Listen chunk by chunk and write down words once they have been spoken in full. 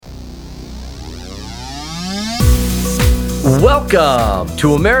Welcome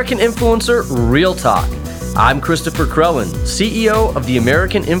to American Influencer Real Talk. I'm Christopher Crellin, CEO of the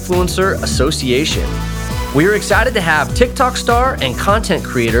American Influencer Association. We are excited to have TikTok star and content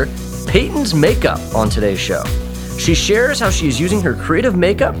creator Peyton's Makeup on today's show. She shares how she is using her creative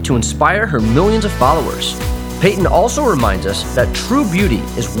makeup to inspire her millions of followers. Peyton also reminds us that true beauty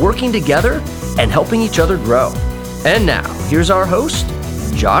is working together and helping each other grow. And now, here's our host,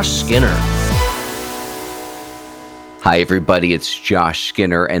 Josh Skinner. Hi, everybody. It's Josh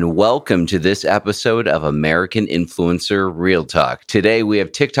Skinner, and welcome to this episode of American Influencer Real Talk. Today, we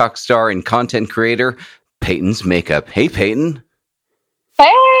have TikTok star and content creator Peyton's Makeup. Hey, Peyton. Hey,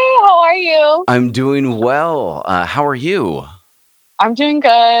 how are you? I'm doing well. How are you? I'm doing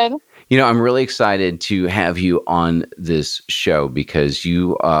good. You know, I'm really excited to have you on this show because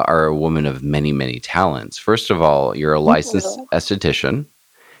you are a woman of many, many talents. First of all, you're a licensed esthetician.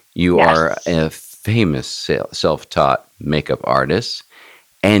 You are a famous self-taught makeup artist,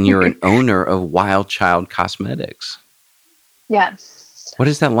 and you're an owner of Wild Child Cosmetics. Yes. What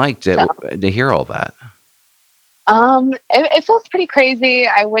is that like to hear all that? It feels pretty crazy.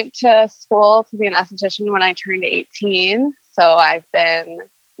 I went to school to be an esthetician when I turned 18, so I've been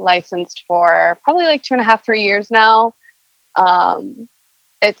licensed for probably like 2.5, 3 years now.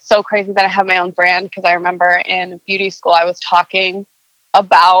 It's so crazy that I have my own brand because I remember in beauty school I was talking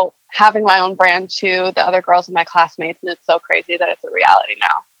about having my own brand to the other girls in my classmates, and it's so crazy that it's a reality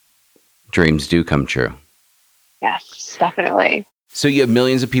now. Dreams do come true. Yes, definitely. So you have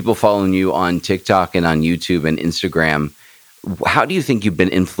millions of people following you on TikTok and on YouTube and Instagram. How do you think you've been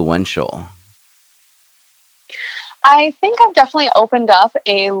influential? I think I've definitely opened up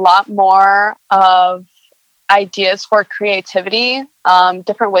a lot more of ideas for creativity,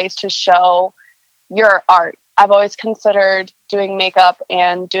 different ways to show your art. I've always considered doing makeup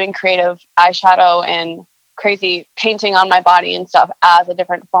and doing creative eyeshadow and crazy painting on my body and stuff as a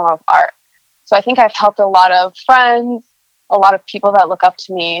different form of art. So I think I've helped a lot of friends, a lot of people that look up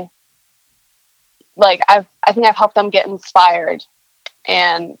to me. Like I think I've helped them get inspired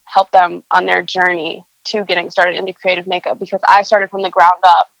and help them on their journey to getting started into creative makeup because I started from the ground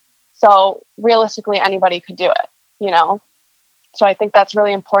up. So realistically, anybody could do it, you know? So I think that's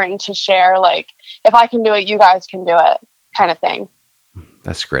really important to share. Like, if I can do it, you guys can do it kind of thing.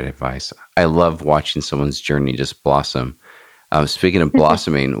 That's great advice. I love watching someone's journey just blossom. Speaking of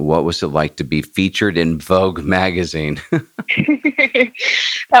blossoming, what was it like to be featured in Vogue magazine? That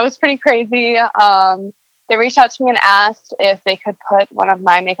was pretty crazy. They reached out to me and asked if they could put one of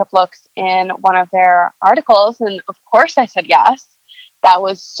my makeup looks in one of their articles. And of course I said yes. That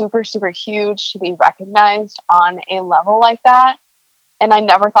was super, super huge to be recognized on a level like that. And I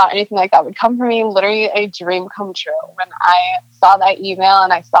never thought anything like that would come from me. Literally a dream come true. When I saw that email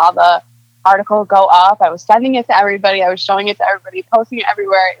and I saw the article go up, I was sending it to everybody. I was showing it to everybody, posting it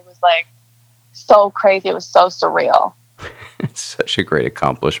everywhere. It was like so crazy. It was so surreal. It's such a great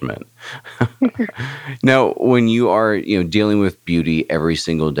accomplishment. Now, when you are, dealing with beauty every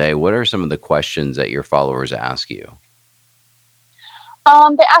single day, what are some of the questions that your followers ask you?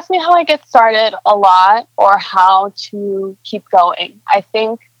 They ask me how I get started a lot or how to keep going. I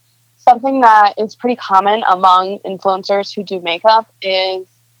think something that is pretty common among influencers who do makeup is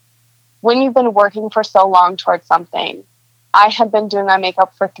when you've been working for so long towards something. I had been doing my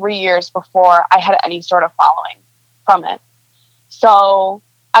makeup for 3 years before I had any sort of following from it. So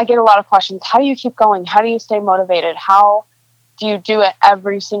I get a lot of questions. How do you keep going? How do you stay motivated? How do you do it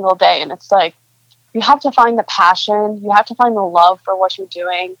every single day? And it's like, you have to find the passion. You have to find the love for what you're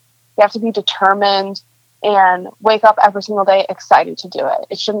doing. You have to be determined and wake up every single day excited to do it.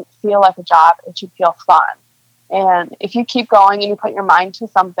 It shouldn't feel like a job. It should feel fun. And if you keep going and you put your mind to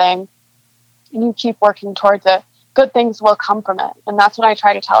something and you keep working towards it, good things will come from it. And that's what I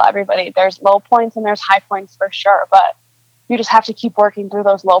try to tell everybody. There's low points and there's high points for sure, but you just have to keep working through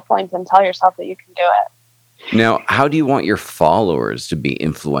those low points and tell yourself that you can do it. Now, how do you want your followers to be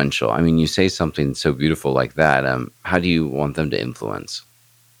influential? I mean, you say something so beautiful like that. How do you want them to influence?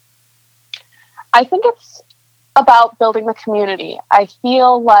 I think it's about building the community. I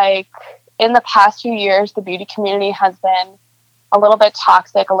feel like in the past few years, the beauty community has been a little bit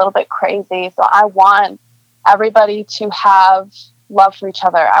toxic, a little bit crazy. So I want everybody to have love for each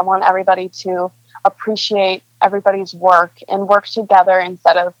other. I want everybody to appreciate everybody's work and work together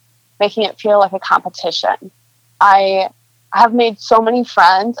instead of making it feel like a competition. I have made so many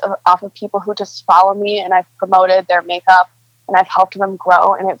friends off of people who just follow me, and I've promoted their makeup and I've helped them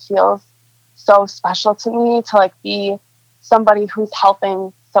grow, and it feels so special to me to like be somebody who's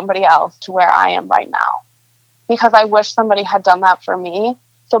helping somebody else to where I am right now. Because I wish somebody had done that for me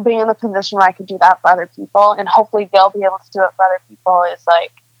So being in the position where I could do that for other people and hopefully they'll be able to do it for other people is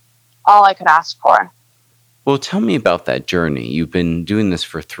like all I could ask for. Well, tell me about that journey. You've been doing this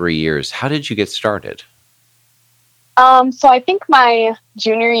for 3 years. How did you get started? So I think my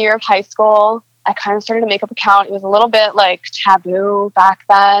junior year of high school, I kind of started a makeup account. It was a little bit like taboo back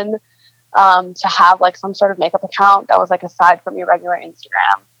then to have like some sort of makeup account that was like aside from your regular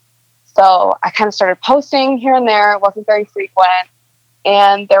Instagram. So I kind of started posting here and there. It wasn't very frequent.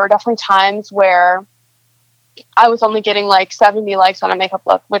 And there were definitely times where I was only getting like 70 likes on a makeup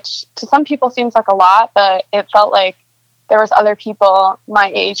look, which to some people seems like a lot, but it felt like there was other people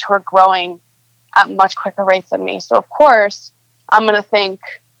my age who were growing at much quicker rates than me. So of course, I'm going to think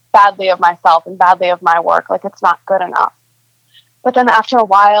badly of myself and badly of my work, like it's not good enough. But then after a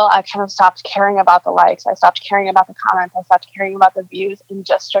while, I kind of stopped caring about the likes. I stopped caring about the comments. I stopped caring about the views and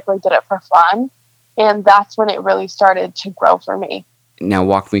just strictly did it for fun. And that's when it really started to grow for me. Now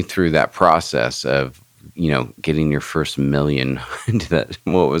walk me through that process of, getting your first million into that.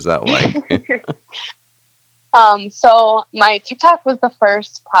 What was that like? So my TikTok was the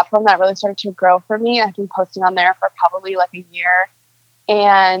first platform that really started to grow for me. I've been posting on there for probably like a year.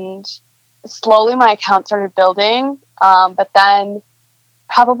 And slowly my account started building. But then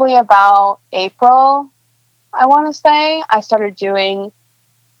probably about April, I want to say, I started doing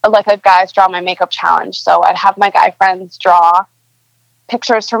like a guys draw my makeup challenge. So I'd have my guy friends draw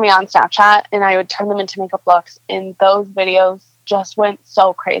pictures for me on Snapchat and I would turn them into makeup looks. And those videos just went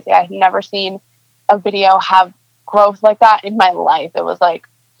so crazy. I had never seen a video have growth like that in my life. It was like,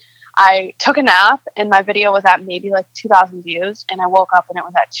 I took a nap and my video was at maybe like 2,000 views and I woke up and it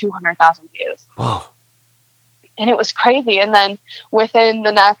was at 200,000 views. Whoa. And it was crazy. And then within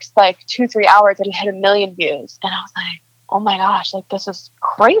the next like 2-3 hours, it hit 1 million views. And I was like, oh my gosh, like this is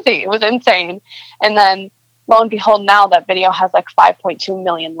crazy. It was insane. And then lo and behold, now that video has like 5.2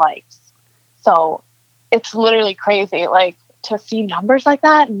 million likes. So it's literally crazy. Like to see numbers like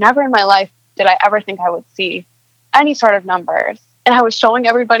that, never in my life did I ever think I would see any sort of numbers. And I was showing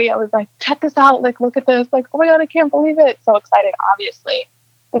everybody, I was like, check this out. Like, look at this. Like, oh my God, I can't believe it. So excited, obviously,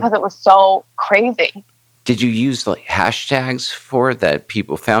 because it was so crazy. Did you use like hashtags for it that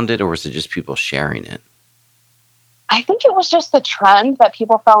people found it, or was it just people sharing it? I think it was just the trend that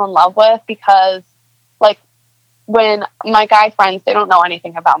people fell in love with because like when my guy friends, they don't know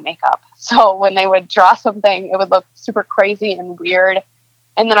anything about makeup. So when they would draw something, it would look super crazy and weird.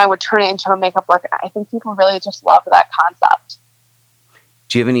 And then I would turn it into a makeup look. And I think people really just loved that concept.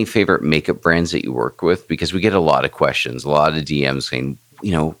 Do you have any favorite makeup brands that you work with? Because we get a lot of questions, a lot of DMs saying,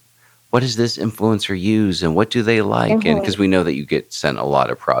 what does this influencer use and what do they like? Mm-hmm. And because we know that you get sent a lot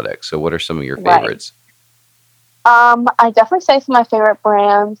of products. So what are some of your favorites? Right. I definitely say some of my favorite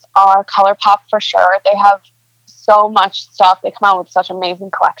brands are ColourPop for sure. They have so much stuff. They come out with such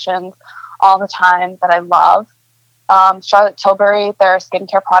amazing collections all the time that I love. Charlotte Tilbury, their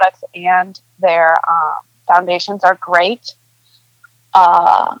skincare products and their foundations are great.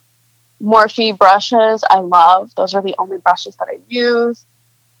 Morphe brushes, I love. Those are the only brushes that I use.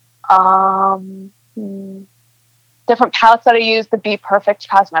 Different palettes that I use, the Be Perfect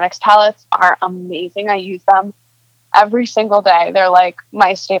Cosmetics palettes are amazing. I use them every single day. They're like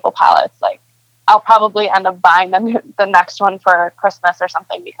my staple palettes. Like I'll probably end up buying them the next one for Christmas or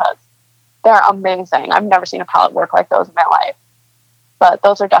something because they're amazing. I've never seen a palette work like those in my life. But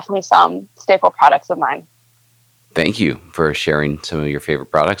those are definitely some staple products of mine. Thank you for sharing some of your favorite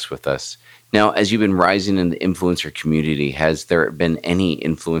products with us. Now, as you've been rising in the influencer community, has there been any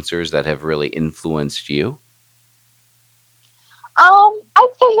influencers that have really influenced you? I'd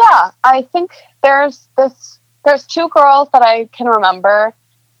say yeah. I think there's 2 girls that I can remember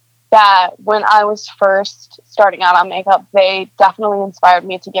that when I was first starting out on makeup, they definitely inspired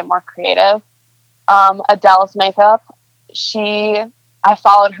me to get more creative. Adele's makeup, I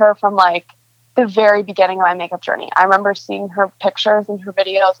followed her from like the very beginning of my makeup journey. I remember seeing her pictures and her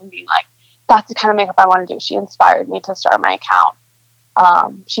videos and being like, that's the kind of makeup I want to do. She inspired me to start my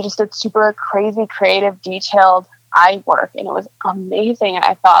account. She just did super crazy, creative, detailed eye work, and it was amazing. And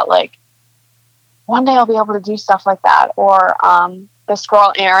I thought, like, one day I'll be able to do stuff like that. Or this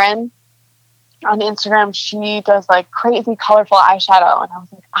girl, Erin, on Instagram, she does, like, crazy, colorful eyeshadow. And I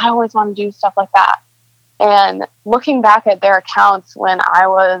was like, I always want to do stuff like that. And looking back at their accounts when I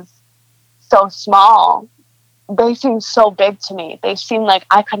was so small, they seem so big to me. They seem like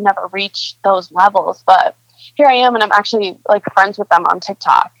I could never reach those levels, but here I am, and I'm actually like friends with them on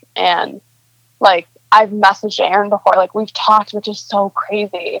TikTok. And like I've messaged Erin before, like we've talked, which is so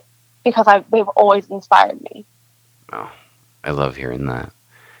crazy because they've always inspired me. Oh, I love hearing that.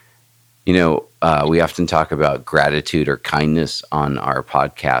 We often talk about gratitude or kindness on our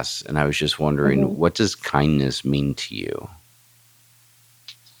podcasts, and I was just wondering, what does kindness mean to you?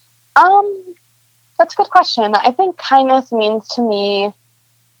 That's a good question. I think kindness means to me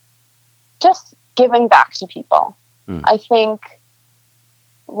just giving back to people. I think,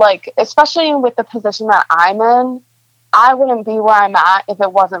 especially with the position that I'm in, I wouldn't be where I'm at if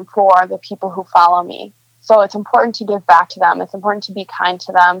it wasn't for the people who follow me. So it's important to give back to them. It's important to be kind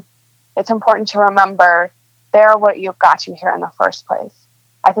to them. It's important to remember they're what you got you here in the first place.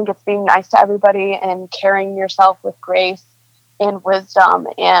 I think it's being nice to everybody and carrying yourself with grace and wisdom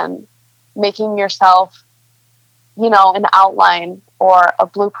and making yourself, an outline or a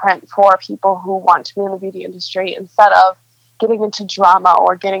blueprint for people who want to be in the beauty industry instead of getting into drama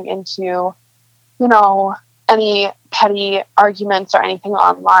or getting into, any petty arguments or anything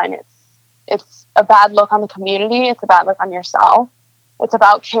online. It's a bad look on the community. It's a bad look on yourself. It's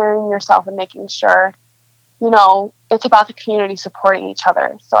about carrying yourself and making sure, it's about the community supporting each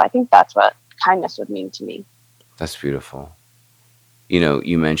other. So I think that's what kindness would mean to me. That's beautiful.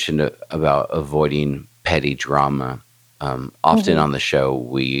 You mentioned about avoiding petty drama. Often on the show,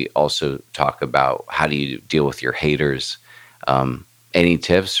 we also talk about how do you deal with your haters. Any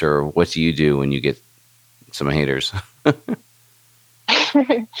tips, or what do you do when you get some haters?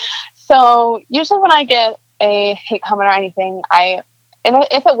 So usually when I get a hate comment or anything, and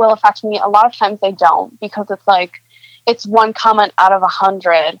if it will affect me, a lot of times they don't, because it's one comment out of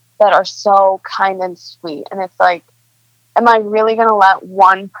 100 that are so kind and sweet. And it's am I really going to let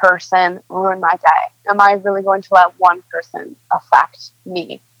one person ruin my day? Am I really going to let one person affect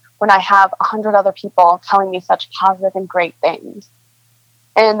me when I have 100 other people telling me such positive and great things?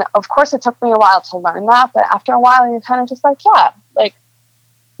 And of course, it took me a while to learn that. But after a while, you're kind of just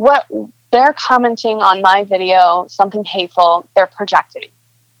what they're commenting on my video, something hateful, they're projecting.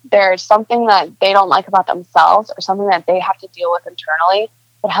 There's something that they don't like about themselves or something that they have to deal with internally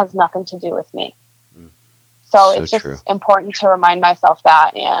that has nothing to do with me. So it's just important to remind myself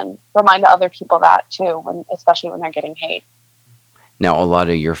that and remind other people that too, especially when they're getting hate. Now, a lot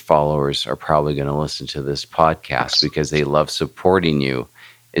of your followers are probably going to listen to this podcast because they love supporting you.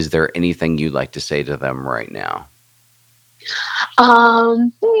 Is there anything you'd like to say to them right now?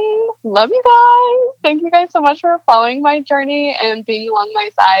 Love you guys. Thank you guys so much for following my journey and being along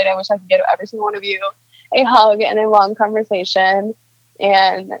my side. I wish I could give every single one of you a hug and a long conversation,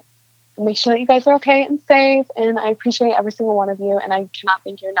 and make sure that you guys are okay and safe. And I appreciate every single one of you, and I cannot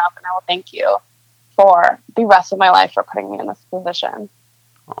thank you enough. And I will thank you for the rest of my life for putting me in this position.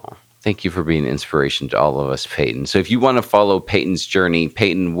 Oh, thank you for being an inspiration to all of us, Peyton. So if you want to follow Peyton's journey,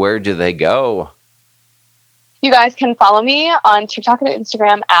 Peyton, where do they go? You guys can follow me on TikTok and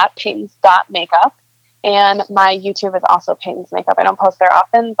Instagram at Peyton's.makeup. And my YouTube is also Peyton's Makeup. I don't post there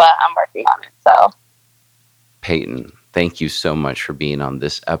often, but I'm working on it. So, Peyton, thank you so much for being on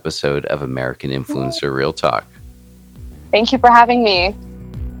this episode of American Influencer Real Talk. Thank you for having me.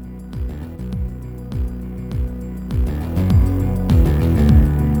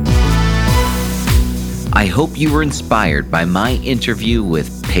 I hope you were inspired by my interview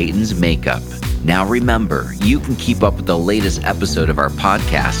with Peyton's Makeup. Now remember, you can keep up with the latest episode of our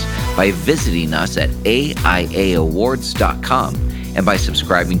podcast by visiting us at AIAawards.com and by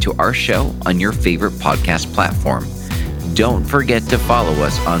subscribing to our show on your favorite podcast platform. Don't forget to follow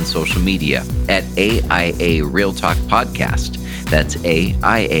us on social media at AIA Real Talk Podcast. That's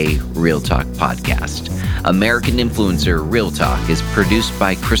AIA Real Talk Podcast. American Influencer Real Talk is produced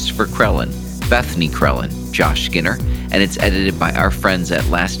by Christopher Krellin, Bethany Krellin, Josh Skinner, and it's edited by our friends at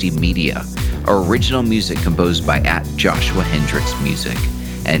Lasty Media. Original music composed by @Joshua Hendricks Music.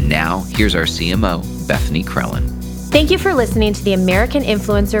 And now, here's our CMO, Bethany Krellin. Thank you for listening to the American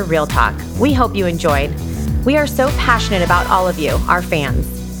Influencer Real Talk. We hope you enjoyed. We are so passionate about all of you, our fans.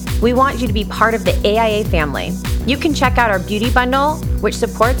 We want you to be part of the AIA family. You can check out our beauty bundle, which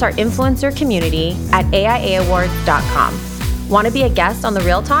supports our influencer community at AIAawards.com. Want to be a guest on the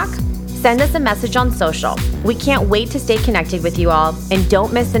Real Talk? Send us a message on social. We can't wait to stay connected with you all, and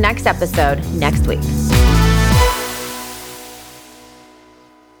don't miss the next episode next week.